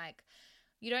being like,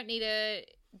 you don't need a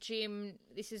gym.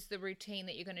 This is the routine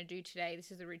that you're going to do today.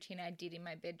 This is the routine I did in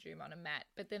my bedroom on a mat.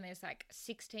 But then there's like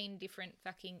 16 different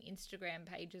fucking Instagram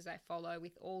pages I follow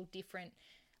with all different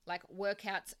like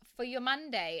workouts for your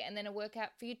Monday and then a workout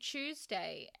for your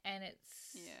Tuesday. And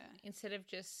it's instead of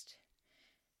just,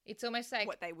 it's almost like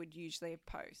what they would usually have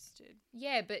posted.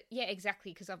 Yeah, but yeah,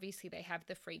 exactly. Because obviously they have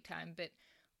the free time, but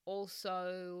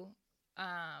also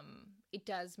it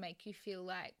does make you feel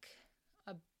like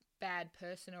a bad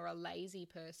person or a lazy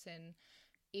person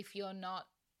if you're not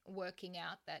working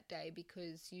out that day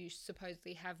because you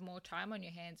supposedly have more time on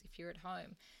your hands if you're at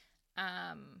home.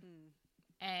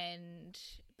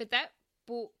 But that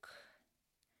book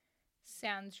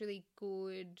sounds really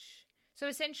good. So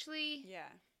essentially,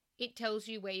 it tells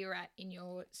you where you're at in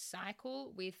your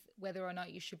cycle with whether or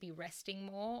not you should be resting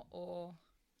more or...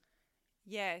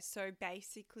 Yeah, so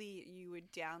basically you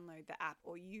would download the app,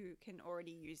 or you can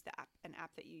already use the app, an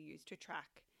app that you use to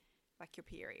track like your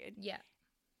period. Yeah.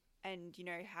 And you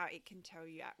know how it can tell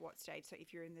you at what stage. So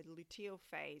if you're in the luteal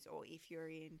phase or if you're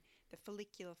in the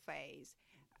follicular phase,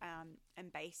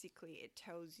 and basically it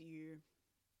tells you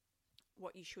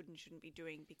what you should and shouldn't be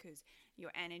doing because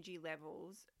your energy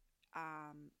levels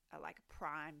are like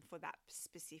prime for that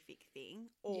specific thing,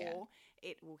 or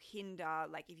it will hinder,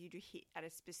 like if you do HIIT at a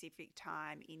specific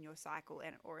time in your cycle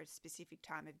or a specific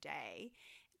time of day,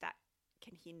 that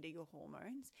can hinder your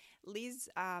hormones. Liz,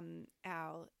 our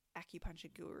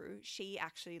acupuncture guru, she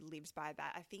actually lives by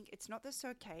that. I think it's not the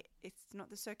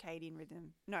circadian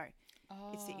rhythm. No,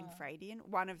 it's the infradian.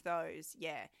 One of those,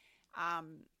 yeah.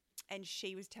 And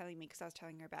she was telling me, because I was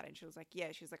telling her about it, and she was like,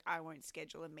 she was like, I won't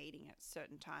schedule a meeting at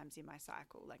certain times in my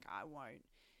cycle. Like, I won't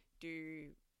do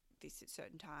this at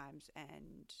certain times.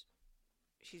 And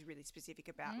she's really specific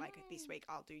about, like, this week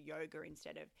I'll do yoga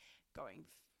instead of going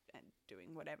and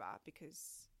doing whatever.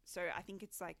 Because, so I think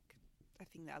it's like a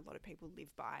thing that a lot of people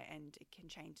live by, and it can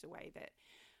change the way that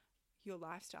your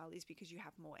lifestyle is because you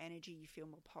have more energy, you feel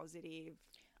more positive.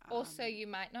 Also, you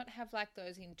might not have like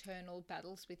those internal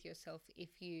battles with yourself if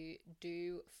you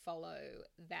do follow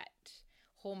that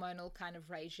hormonal kind of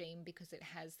regime, because it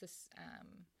has this,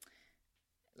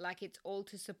 like it's all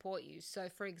to support you. So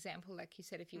for example, like you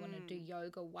said, if you want to do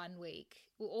yoga one week,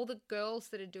 well, all the girls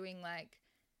that are doing like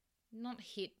not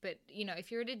hit, but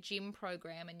if you're at a gym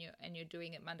program and you're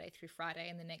doing it Monday through Friday,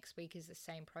 and the next week is the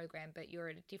same program, but you're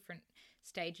at a different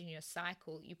stage in your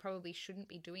cycle, you probably shouldn't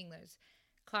be doing those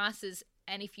classes.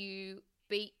 And if you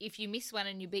miss one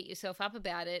and you beat yourself up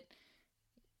about it,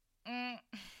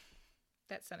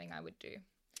 that's something I would do.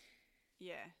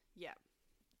 Yeah,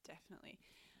 definitely.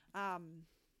 I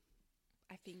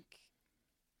think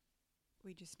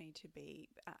we just need to be,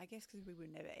 I guess, because we were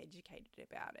never educated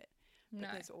about it.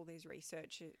 But there's all these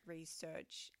research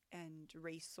and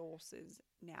resources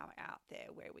now out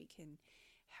there where we can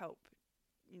help.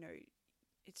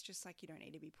 It's just like you don't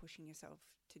need to be pushing yourself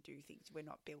to do things. We're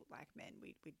not built like men.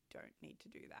 We don't need to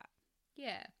do that.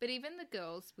 Yeah, but even the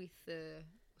girls with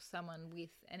someone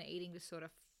with an eating disorder,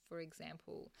 for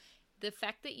example, the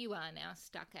fact that you are now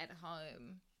stuck at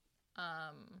home,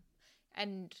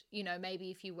 and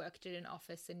maybe if you worked at an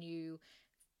office and you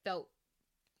felt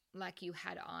like you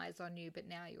had eyes on you, but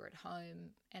now you're at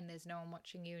home and there's no one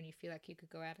watching you and you feel like you could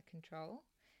go out of control,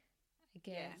 I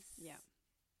guess.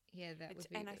 Yeah, that would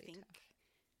be and really I think tough.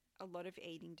 a lot of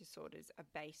eating disorders are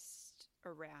based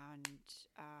around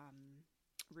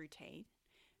routine.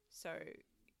 So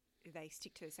they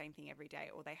stick to the same thing every day,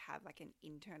 or they have like an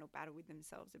internal battle with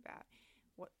themselves about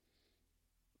what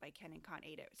they can and can't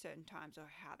eat at certain times, or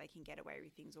how they can get away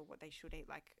with things, or what they should eat.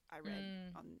 Like I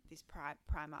read on this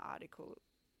Primer article,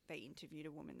 they interviewed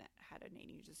a woman that had an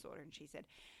eating disorder, and she said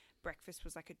breakfast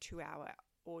was like a 2-hour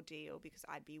ordeal because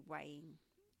I'd be weighing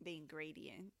the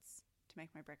ingredients to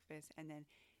make my breakfast and then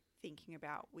thinking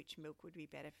about which milk would be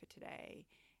better for today.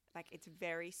 Like, it's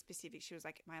very specific. She was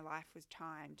like, my life was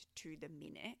timed to the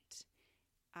minute.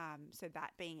 So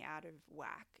that being out of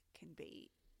whack can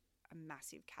be a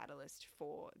massive catalyst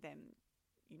for them,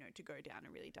 to go down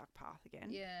a really dark path again.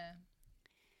 Yeah.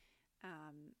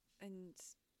 And it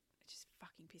just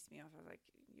fucking pissed me off. I was like,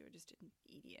 you're just an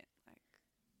idiot. Like,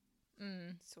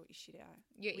 sort your shit out.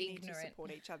 You're we ignorant. need to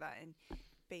support each other and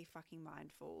be fucking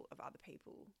mindful of other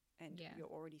people. And you're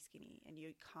already skinny and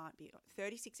you can't be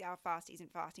 36-hour fast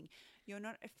isn't fasting. You're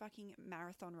not a fucking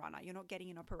marathon runner. You're not getting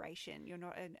an operation. You're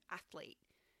not an athlete.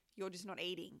 You're just not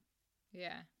eating.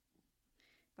 Yeah.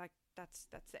 Like, that's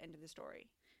the end of the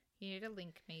story. You need to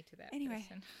link me to that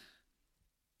person.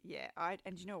 Yeah,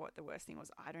 and you know what the worst thing was?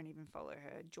 I don't even follow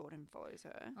her. Jordan follows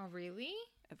her. Oh, really?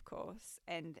 Of course.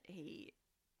 And he,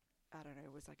 I don't know,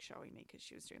 was like showing me because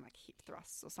she was doing like hip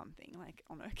thrusts or something like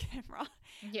on her camera.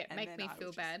 Yeah, and make me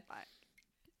feel bad. Like,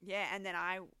 yeah, and then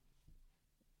I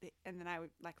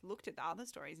like looked at the other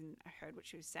stories and I heard what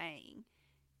she was saying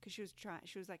because she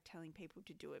was like telling people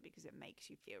to do it because it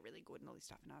makes you feel really good and all this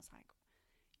stuff. And I was like,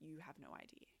 you have no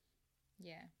idea.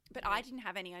 Yeah. But I didn't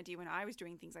have any idea when I was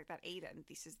doing things like that either. And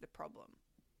this is the problem.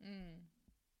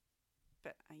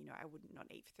 But, I would not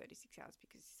eat for 36 hours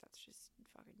because that's just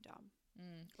fucking dumb.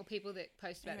 Or people that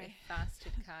post about their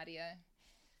fasted cardio.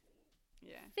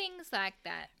 Yeah. Things like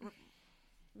that.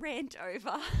 Rant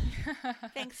over.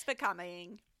 Thanks for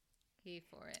coming. Here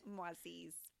for it.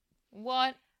 Moisies.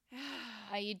 What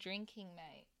are you drinking,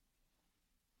 mate?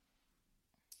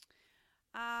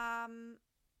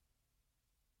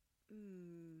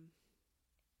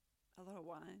 A lot of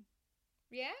wine.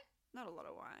 Yeah? Not a lot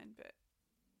of wine, but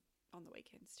on the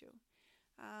weekend still.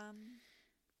 I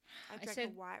drank a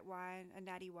white wine, a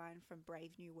natty wine from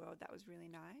Brave New World. That was really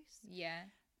nice. Yeah.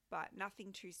 But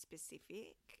nothing too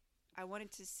specific. I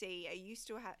wanted to see,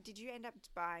 did you end up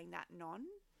buying that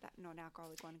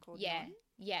non-alcoholic one called Non?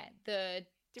 Yeah. Did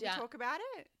we talk about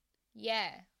it?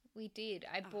 Yeah, we did.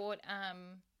 I bought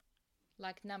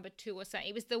like number 2 or something.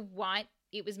 It was the white.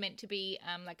 It was meant to be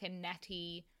like a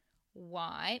natty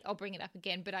white. I'll bring it up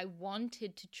again, but I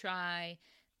wanted to try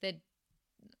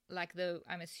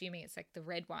I'm assuming it's like the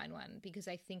red wine one because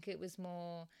I think it was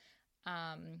more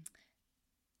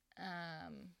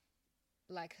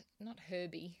like not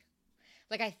herby.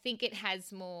 Like I think it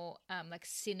has more like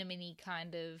cinnamony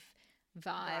kind of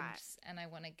vibes, and I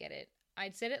want to get it.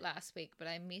 I'd said it last week, but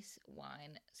I miss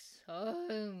wine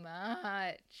so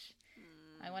much.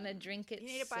 I want to drink it. You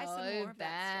need to so buy some more of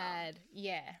bad. That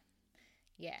stuff.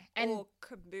 Yeah. And or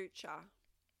kombucha.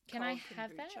 Can I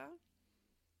have that?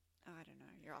 I don't know.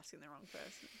 You're asking the wrong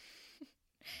person.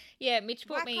 Yeah, Mitch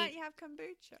bought me. Why can't you have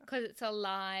kombucha? Because it's a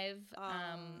live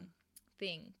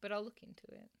thing, but I'll look into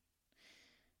it.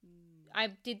 I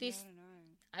did this. I don't know.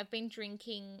 I've been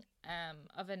drinking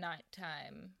of a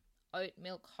nighttime oat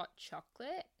milk hot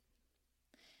chocolate.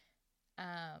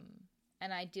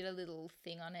 And I did a little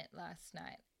thing on it last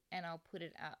night, and I'll put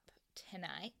it up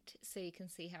tonight so you can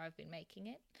see how I've been making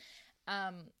it.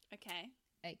 Okay.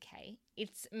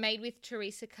 It's made with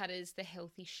Teresa Cutter's The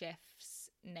Healthy Chef's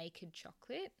Naked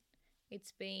Chocolate.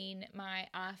 It's been my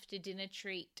after dinner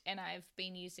treat, and I've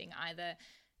been using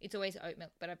it's always oat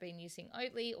milk, but I've been using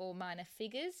Oatly or Minor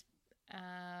Figures,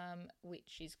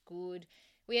 which is good.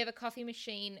 We have a coffee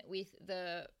machine with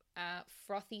the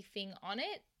frothy thing on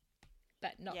it,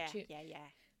 but not too. Yeah.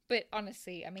 But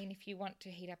honestly, I mean, if you want to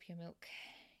heat up your milk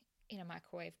in a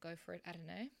microwave, go for it. I don't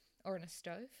know, or in a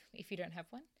stove if you don't have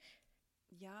one.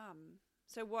 Yum.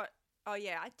 So what? Oh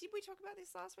yeah, did we talk about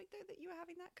this last week though? That you were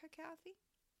having that cacao thing?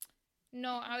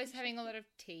 No, I was having a lot of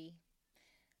tea.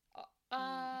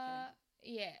 Okay.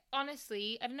 Yeah,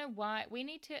 honestly, I don't know why. We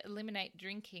need to eliminate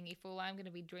drinking if all I'm going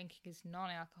to be drinking is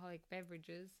non-alcoholic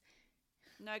beverages.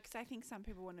 No, because I think some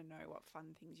people want to know what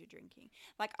fun things you're drinking.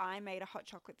 Like I made a hot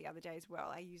chocolate the other day as well.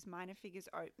 I used Minor Figures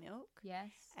oat milk. Yes.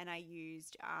 And I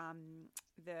used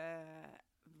the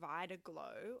Vita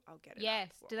Glow. I'll get it. Yes.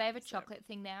 Up. Do they have a So- chocolate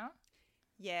thing now?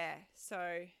 Yeah.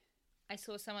 So I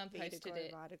saw someone posted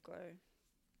it. Vita Glow.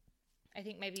 I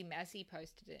think maybe Mazzy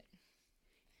posted it.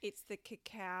 It's the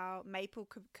maple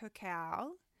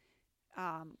cacao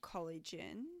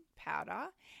collagen powder,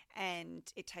 and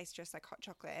it tastes just like hot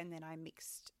chocolate. And then I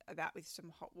mixed that with some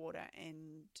hot water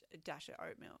and a dash of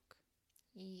oat milk.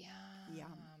 Yum.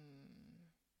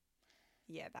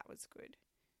 Yeah, that was good.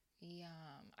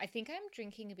 Yum. I think I'm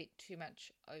drinking a bit too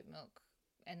much oat milk,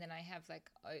 and then I have like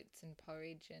oats and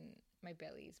porridge, and my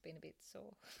belly's been a bit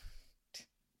sore.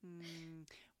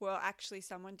 Well, actually,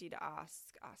 someone did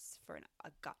ask us for a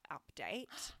gut update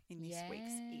in this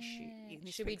week's issue. In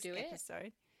this Should we week's do episode.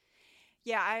 It?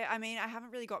 Yeah, I mean, I haven't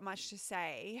really got much to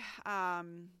say. I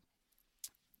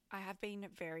have been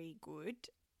very good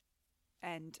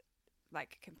and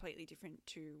like completely different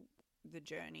to the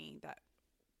journey that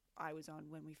I was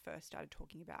on when we first started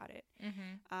talking about it.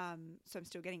 Mm-hmm. So I'm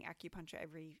still getting acupuncture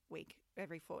every week,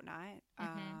 every fortnight.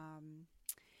 Mm-hmm.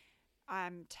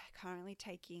 I'm currently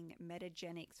taking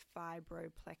Metagenics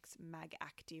Fibroplex Mag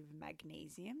Active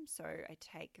Magnesium. So I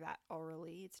take that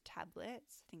orally. It's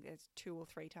tablets. I think there's 2 or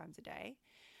 3 times a day.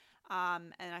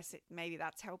 And I said maybe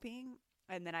that's helping.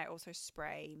 And then I also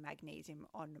spray magnesium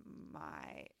on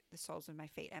the soles of my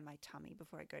feet and my tummy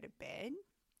before I go to bed.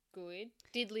 Good.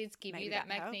 Did Liz give Maybe you that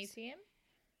that helps. magnesium?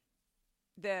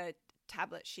 The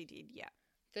tablet she did, yeah.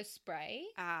 The spray?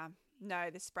 No,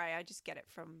 the spray, I just get it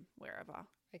from wherever.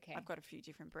 Okay. I've got a few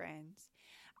different brands.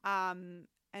 And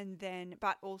then,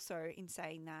 but also in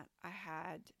saying that, I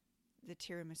had the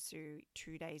tiramisu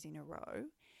 2 days in a row.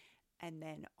 And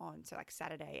then so like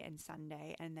Saturday and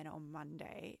Sunday. And then on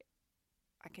Monday,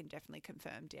 I can definitely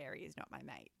confirm dairy is not my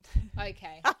mate.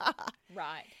 Okay.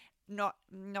 Right. Not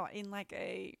in like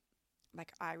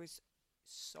I was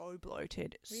so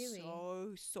bloated, Really? so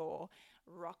sore,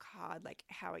 rock hard, like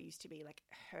how I used to be, like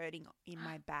hurting in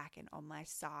my back and on my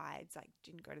sides. Like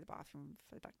didn't go to the bathroom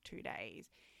for like 2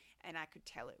 days, and I could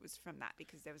tell it was from that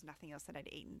because there was nothing else that I'd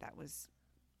eaten that was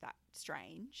that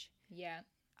strange. Yeah.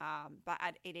 But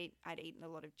I'd eaten a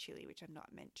lot of chili, which I'm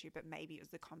not meant to, but maybe it was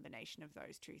the combination of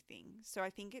those two things. So I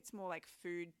think it's more like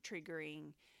food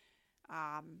triggering,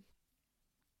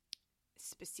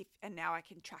 specific, and now I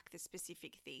can track the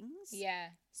specific things. Yeah.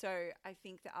 So I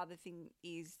think the other thing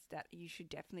is that you should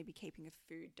definitely be keeping a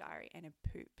food diary and a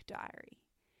poop diary,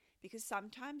 because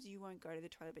sometimes you won't go to the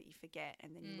toilet but you forget,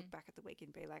 and then you look back at the week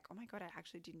and be like, oh my God, I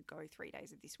actually didn't go 3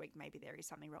 days of this week. Maybe there is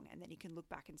something wrong. And then you can look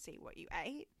back and see what you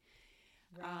ate.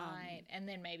 Right. And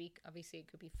then maybe, obviously, it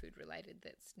could be food related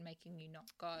that's making you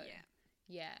not go. Yeah.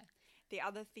 Yeah. The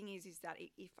other thing is that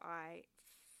if I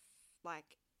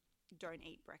don't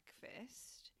eat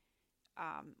breakfast,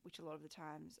 which a lot of the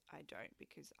times I don't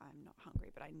because I'm not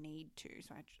hungry, but I need to,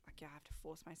 so I have to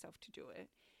force myself to do it.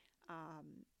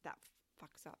 That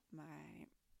fucks up my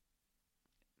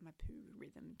poo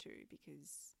rhythm too,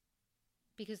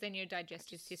 because then your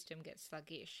digestive system gets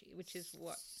sluggish, which is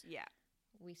what yeah.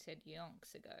 we said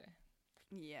yonks ago.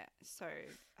 Yeah, so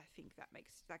I think that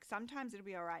makes, like, sometimes it'll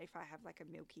be all right if I have like a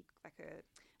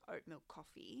oat milk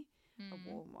coffee, a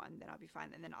warm one, then I'll be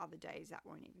fine. And then other days that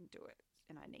won't even do it,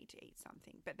 and I need to eat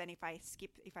something. But then if I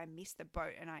miss the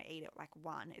boat and I eat it like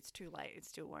 1, it's too late. It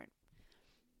still won't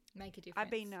make a difference.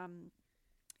 I've been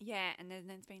yeah, and then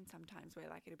there's been some times where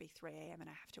like it'll be 3 a.m. and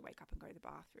I have to wake up and go to the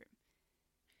bathroom.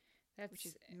 Which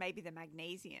is maybe the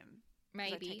magnesium.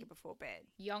 Maybe. I take it before bed.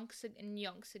 Yonks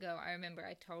ago, I remember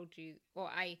I told you,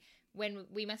 when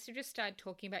we must have just started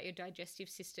talking about your digestive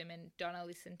system, and Donna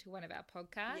listened to one of our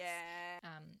podcasts. Yeah.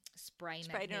 Sprayed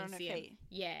magnesium. It on her feet.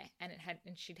 Yeah, and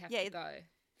she'd have to go.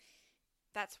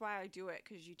 That's why I do it,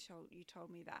 because you told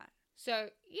me that. So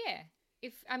yeah,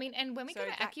 and when we go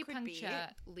to that could be acupuncture,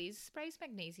 Liz sprays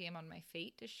magnesium on my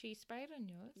feet. Does she spray it on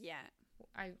yours? Yeah.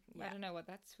 I don't know what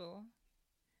that's for.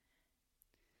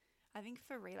 I think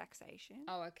for relaxation.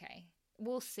 Oh, okay.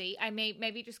 We'll see. I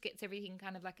maybe it just gets everything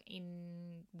kind of like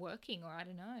in working, or I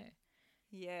don't know.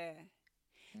 Yeah.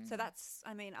 So Mm. that's,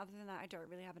 I mean, other than that, I don't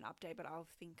really have an update, but I'll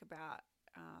think about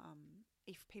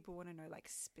if people want to know like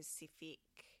specific,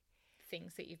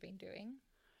 Things that you've been doing.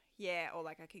 yeah, or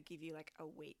like I could give you like a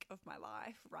week of my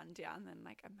life rundown, then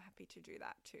like I'm happy to do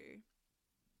that too.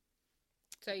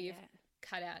 So you've Yeah.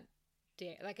 cut out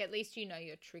dairy. Like at least you know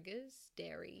your triggers: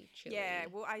 dairy, chili. Yeah,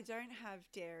 well, I don't have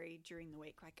dairy during the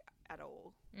week, like at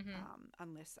all, Mhm.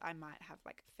 unless I might have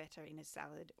like feta in a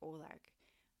salad or like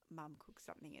mum cooks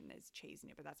something and there's cheese in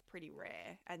it, but that's pretty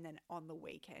rare. And then on the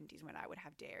weekend is when I would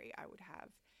have dairy. I would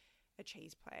have a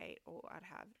cheese plate or I'd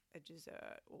have a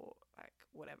dessert or like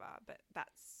whatever, but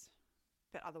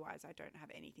otherwise I don't have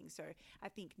anything. So I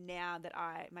think now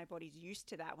that my body's used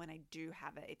to that, when I do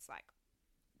have it, it's like,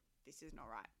 this is not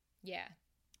right. Yeah.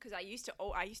 Because I used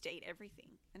to eat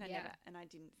everything, and I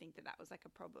didn't think that was like a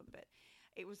problem, but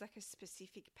it was like a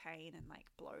specific pain and like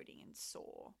bloating and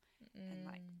sore and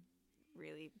like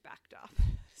really backed up.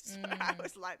 So I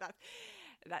was like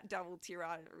that double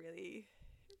tirade really,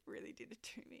 really did it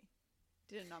to me.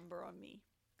 Did a number on me.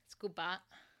 It's good, but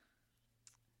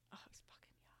Oh, it was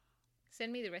fucking yeah.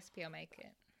 send me the recipe. I'll make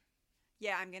it.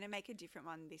 Yeah, I'm gonna make a different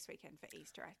one this weekend for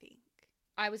Easter, I think.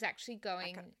 I was actually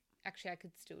going. Okay. Actually, I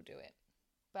could still do it,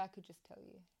 but I could just tell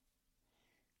you.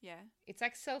 Yeah. It's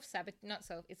like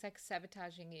It's like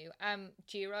sabotaging you.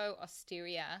 Giro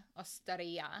Osteria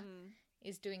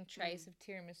is doing trays of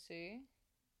tiramisu,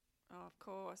 Oh, of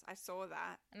course. I saw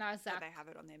that. and I was That like, they have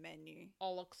it on their menu.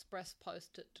 I'll express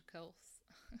post it to Kels.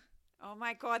 Oh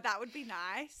my god, that would be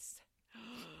nice.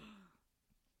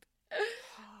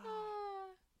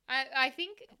 I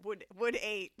think would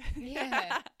eat.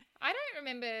 yeah. I don't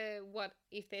remember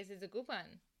if theirs is a good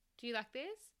one. Do you like theirs?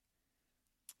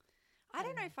 I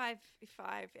don't know if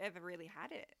I've ever really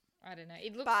had it. I don't know.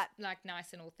 It looks But- like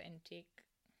nice and authentic.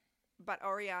 But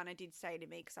Oriana did say to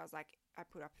me, because I was like, I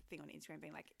put up a thing on Instagram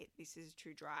being like, this is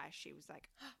too dry. She was like,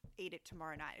 eat it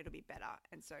tomorrow night. It'll be better.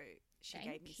 And so she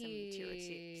gave me some Tira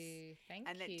tips. Thank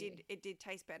And you. it did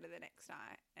taste better the next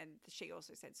night. And she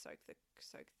also said soak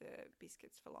the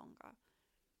biscuits for longer.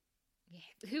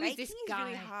 Yeah. Who is Baking this guy?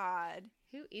 really hard.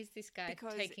 Who is this guy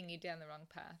Because- taking you down the wrong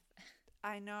path?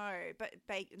 I know, but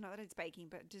not that it's baking,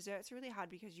 but desserts are really hard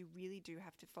because you really do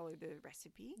have to follow the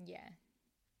recipe. Yeah.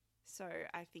 So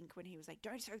I think when he was like,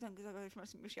 don't soak them because I've got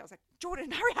to mushy, I was like, Jordan,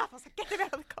 hurry up. I was like, get them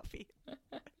out of the coffee.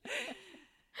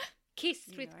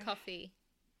 Kissed You with know. coffee.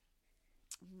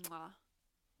 Mwah.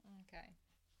 Okay.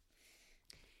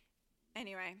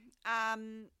 Anyway,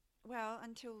 well,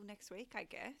 until next week, I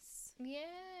guess.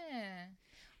 Yeah.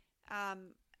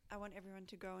 I want everyone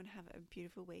to go and have a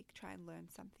beautiful week. Try and learn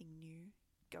something new.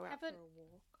 Go out Have for a- a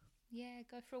walk. Yeah,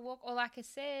 go for a walk. Or like I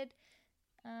said,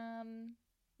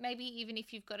 maybe even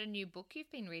if you've got a new book you've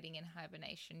been reading in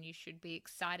hibernation, you should be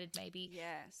excited maybe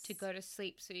Yes. to go to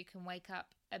sleep so you can wake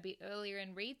up a bit earlier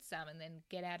and read some and then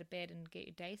get out of bed and get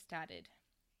your day started.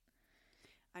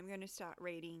 I'm going to start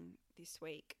reading this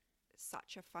week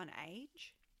Such a Fun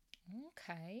Age.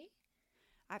 Okay.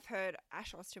 I've heard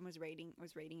Ash Austin was reading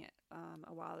it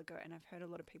a while ago, and I've heard a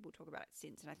lot of people talk about it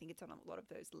since, and I think it's on a lot of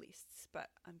those lists. But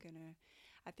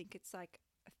I think it's like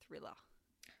a thriller,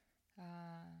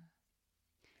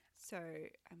 so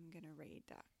I'm gonna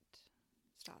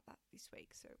start that this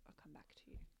week. So I'll come back to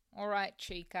you. All right,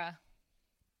 Chica.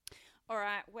 All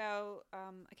right. Well,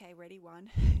 okay. Ready? 1,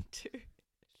 2.